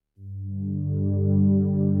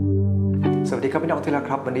สวัสดีครับพี่น้องที่รัก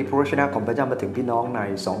ครับวันนี้พระวจนะของพระเจ้ามาถึงพี่น้องใน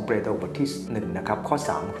2เปโตรบทที่1นะครับข้อ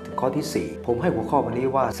3ถึงข้อที่4ผมให้หัวข้อวันนี้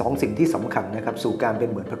ว่า2สิ่งที่สำคัญนะครับสู่การเป็น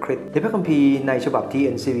เหมือนพระคริสต์ในพระคัมภีร์ในฉบับ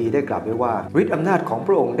TNCV ได้กล่าวไว้ว่าฤทธิ์อำนาจของพ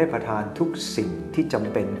ระองค์ได้ประทานทุกสิ่งที่จ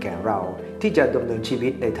ำเป็นแก่เราที่จะดำเนินชีวิ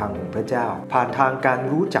ตในทางของพระเจ้าผ่านทางการ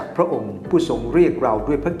รู้จักพระองค์ผู้ทรงเรียกเรา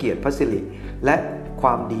ด้วยพระเกียรติพระสิริและ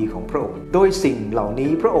ความดีของพระองค์โดยสิ่งเหล่า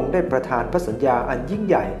นี้พระองค์ได้ประทานพระสัญญาอันยิ่ง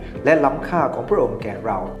ใหญ่และล้ำค่าของพระองค์แก่เ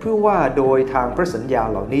ราเพื่อว่าโดยทางพระสัญญา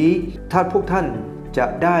เหล่านี้พวกท่านจะ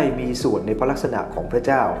ได้มีส่วนในพระลักษณะของพระเ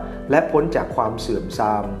จ้าและพ้นจากความเสื่อมทร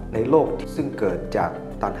ามในโลกซึ่งเกิดจาก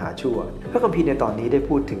ตัณหาชั่วพระคัมภีร์ในตอนนี้ได้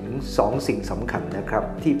พูดถึง2สิ่งสำคัญนะครับ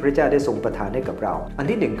ที่พระเจ้าได้ทรงประทานให้กับเราอัน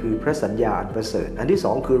ที่1คือพระสัญญาอันประเสริฐอันที่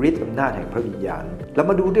2คือฤทธิ์อำนาจแห่งพระวิญญาณเรา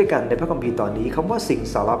มาดูด้วยกันในพระคัมภีร์ตอนนี้คำว่าสิ่ง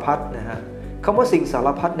สารพัดนะฮะคำว่าสิ่งสาร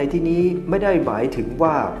พัดในที่นี้ไม่ได้หมายถึง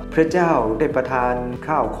ว่าพระเจ้าได้ประทาน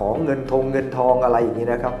ข้าวของเงินทองอะไรอย่างนี้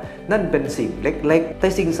นะครับนั่นเป็นสิ่งเล็กๆแต่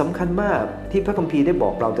สิ่งสำคัญมากที่พระคัมภีร์ได้บอ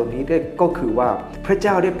กเราตรงนี้ก็คือว่าพระเ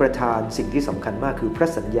จ้าได้ประทานสิ่งที่สำคัญมากคือพระ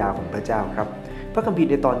สัญญาของพระเจ้าครับพระคัมภีร์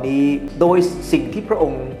ในตอนนี้โดยสิ่งที่พระอ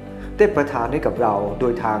งค์ได้ประทานให้กับเราโด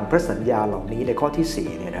ยทางพระสัญญาเหล่านี้ในข้อที่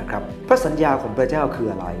4เนี่ยนะครับพระสัญญาของพระเจ้าคือ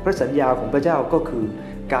อะไรพระสัญญาของพระเจ้าก็คือ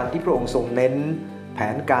การที่พระองค์ทรงเน้นแผ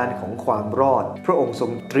นการของความรอดพระองค์ทร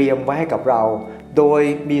งเตรียมไว้ให้กับเราโดย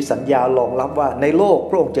มีสัญญารองรับว่าในโลก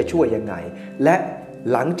พระองค์จะช่วยยังไงและ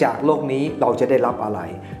หลังจากโลกนี้เราจะได้รับอะไร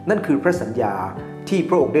นั่นคือพระสัญญาที่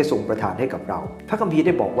พระองค์ได้ทรงประทานให้กับเราพระคัมภีร์ไ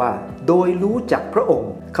ด้บอกว่าโดยรู้จักพระอง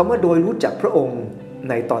ค์คำว่าโดยรู้จักพระองค์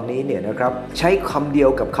ในตอนนี้เนี่ยนะครับใช้คำเดียว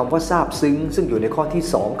กับคำว่าซาบซึ้งซึ่งอยู่ในข้อที่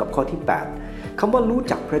2กับข้อที่8คำว่ารู้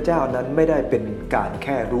จักพระเจ้านั้นไม่ได้เป็นการแ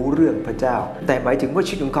ค่รู้เรื่องพระเจ้าแต่หมายถึงว่า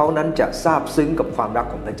ชีวิตของเขานั้นจะซาบซึ้งกับความรัก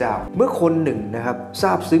ของพระเจ้าเมื่อคนหนึ่งนะครับซ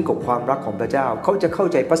าบซึ้งกับความรักของพระเจ้าเขาจะเข้า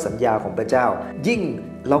ใจพระสัญญาของพระเจ้ายิ่ง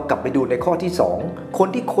เรากลับไปดูในข้อที่2คน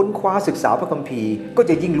ที่ค้นคว้าศึกษาพระคัมภีร์ก็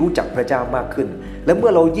จะยิ่งรู้จักพระเจ้ามากขึ้นและเมื่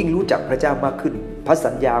อเรายิ่งรู้จักพระเจ้ามากขึ้นพระ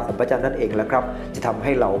สัญญาของพระเจ้านั่นเองแหละครับจะทำใ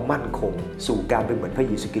ห้เรามั่นคงสู่การเป็นเหมือนพระ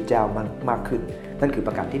เยซูคริสต์เจ้ามากขึ้นนั่นคือป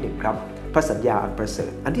ระการที่1ครับพระสัญญาอันประเสริ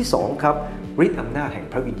ฐอันที่2ครับฤทธิ์อำนาจแห่ง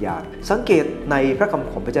พระวิญญาณสังเกตในพระค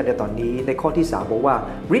ำของพระเจ้าในตอนนี้ในข้อที่3บอกว่า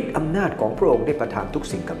ฤทธิ์อำนาจของพระองค์ได้ประทานทุก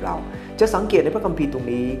สิ่งกับเราจะสังเกตในพระคัมภีร์ตรง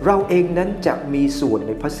นี้เราเองนั้นจะมีส่วนใ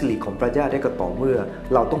นพระสิริของพระเจ้าได้ก็ต่อเมื่อ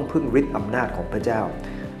เราต้องพึ่งฤทธิ์อำนาจของพระเจ้า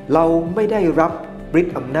เราไม่ได้รับฤท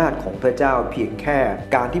ธิ์อำนาจของพระเจ้าเพียงแค่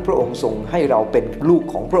การที่พระองค์ทรงให้เราเป็นลูก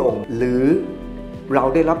ของพระองค์หรือเรา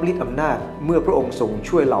ได้รับฤทธิ์อำนาจเมื่อพระองค์ทรง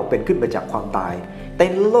ช่วยเราเป็นขึ้นมาจากความตายแต่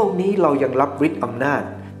ในโลกนี้เรายังรับฤทธิ์อำนาจ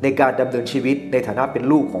ในการดำเนินชีวิตในฐานะเป็น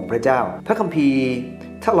ลูกของพระเจ้าพระคัมภีร์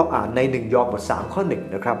ถ้าเราอ่านใน1 ยอห์นบท 3 ข้อ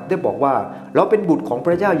 1นะครับได้บอกว่าเราเป็นบุตรของพ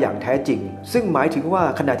ระเจ้าอย่างแท้จริงซึ่งหมายถึงว่า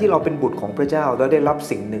ขณะที่เราเป็นบุตรของพระเจ้าเราได้รับ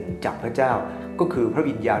สิ่งหนึ่งจากพระเจ้าก็คือพระ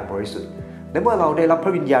วิญญาณบริสุทธิ์และเมื่อเราได้รับพร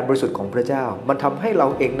ะวิญญาณบริสุทธิ์ของพระเจ้ามันทำให้เรา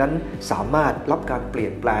เองนั้นสามารถรับการเปลี่ย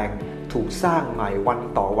นแปลงถูกสร้างใหม่วัน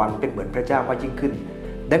ต่อวันเป็นเหมือนพระเจ้ามากยิ่งขึ้น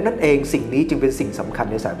ดังนั้นเองสิ่งนี้จึงเป็นสิ่งสำคัญ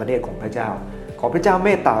ในสายพระเนตรของพระเจ้าขอพระเจ้าเม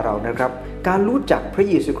ตตาเรานะครับการรู้จักพระ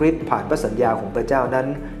เยซูคริสต์ผ่านพระสัญญาของพระเจ้านั้น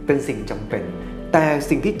เป็นสิ่งจำเป็นแต่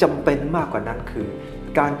สิ่งที่จำเป็นมากกว่านั้นคือ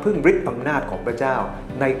การพึ่งฤทธิ์อำนาจของพระเจ้า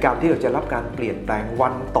ในการที่เราจะรับการเปลี่ยนแปลงวั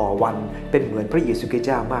นต่อวันเป็นเหมือนพระเยซูคริสต์เ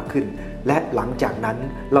จ้ามากขึ้นและหลังจากนั้น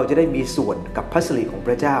เราจะได้มีส่วนกับพระสิริของพ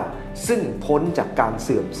ระเจ้าซึ่งพ้นจากการเ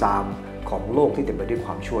สื่อมทรามของโลกที่เต็มไปด้วยค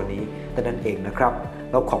วามชั่วนี้แต่นั้นเองนะครับ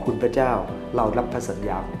เราขอบคุณพระเจ้าเรารับพระสัญญ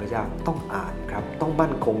าของพระเจ้าต้องอ่านครับต้อง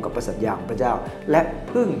มั่นคงกับพระสัญญาของพระเจ้าและ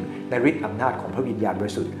พึ่งในฤทธิ์อำนาจของพระวิญญาณบ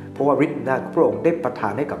ริสุทธิ์เพราะว่าฤทธิ์อำนาจของพระองค์ได้ประทา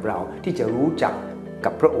นให้กับเราที่จะรู้จัก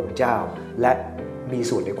กับพระองค์เจ้าและมี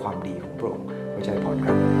ส่วนในความดีของพระองค์ขอใจพรค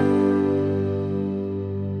รับ